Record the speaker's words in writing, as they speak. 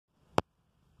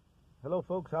Hello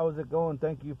folks, how is it going?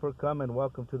 Thank you for coming.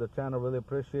 Welcome to the channel. Really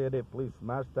appreciate it. Please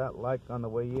smash that like on the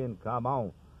way in. Come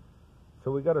on. So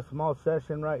we got a small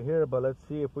session right here, but let's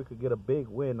see if we could get a big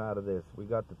win out of this. We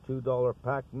got the $2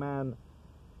 Pac-Man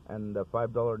and the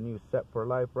 $5 new set for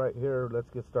life right here.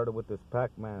 Let's get started with this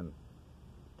Pac-Man.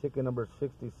 Ticket number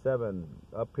 67.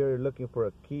 Up here you're looking for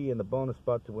a key in the bonus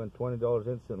spot to win $20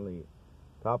 instantly.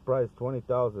 Top prize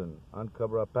 $20,000.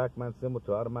 Uncover a Pac-Man symbol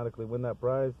to automatically win that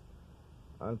prize.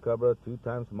 Uncover a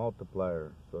 2x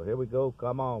multiplier. So here we go.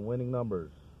 Come on, winning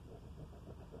numbers.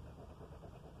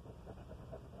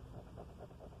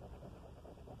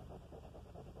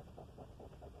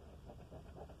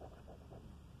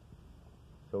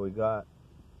 So we got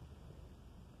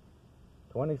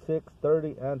 26,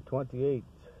 30, and 28.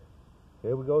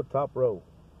 Here we go, top row.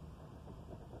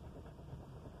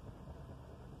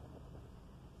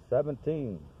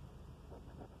 17,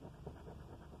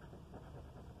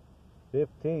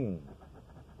 15,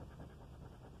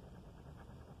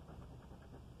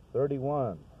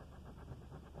 31,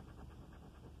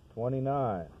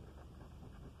 29,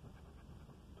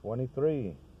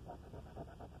 23,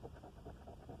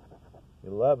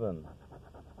 11,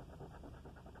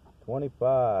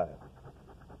 25,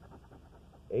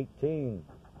 18,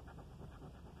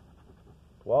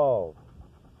 12,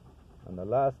 and the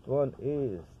last one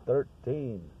is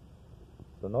 13.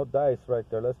 So no dice right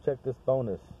there. Let's check this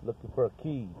bonus. Looking for a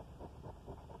key.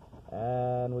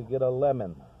 And we get a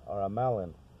lemon or a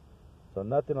melon. So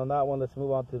nothing on that one. Let's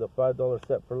move on to the $5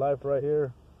 set for life right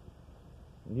here.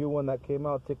 New one that came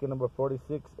out, ticket number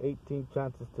 46, 18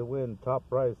 chances to win. Top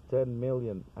prize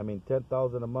 10,000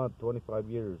 a month, 25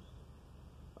 years.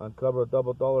 Uncover a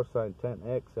double $sign,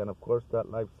 10X, and of course that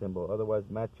life symbol. Otherwise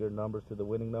match your numbers to the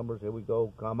winning numbers. Here we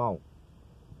go. Come on.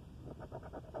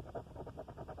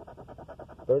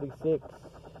 36,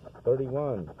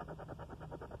 31,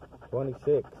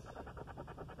 26,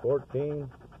 14,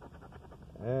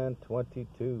 and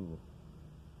 22.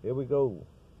 Here we go.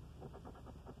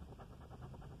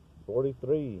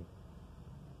 43,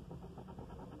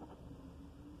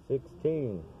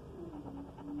 16,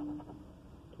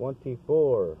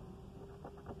 24,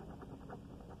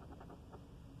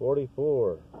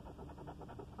 44,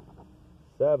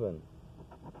 7,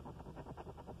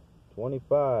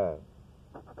 25,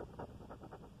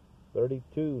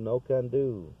 32, no can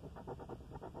do.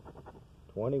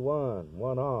 21,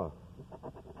 one off.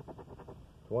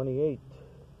 28,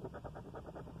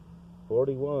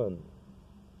 41,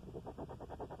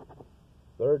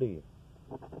 30,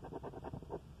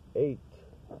 8,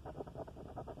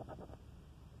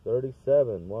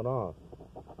 37, one off.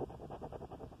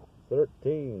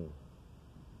 13,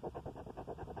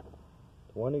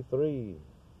 23,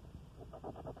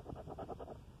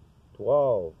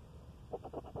 12,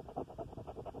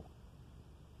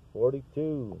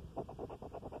 42,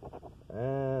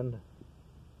 and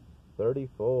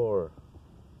 34.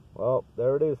 Well,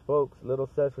 there it is, folks. Little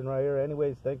session right here.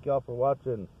 Anyways, thank y'all for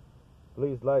watching.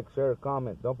 Please like, share,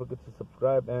 comment. Don't forget to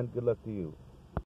subscribe, and good luck to you.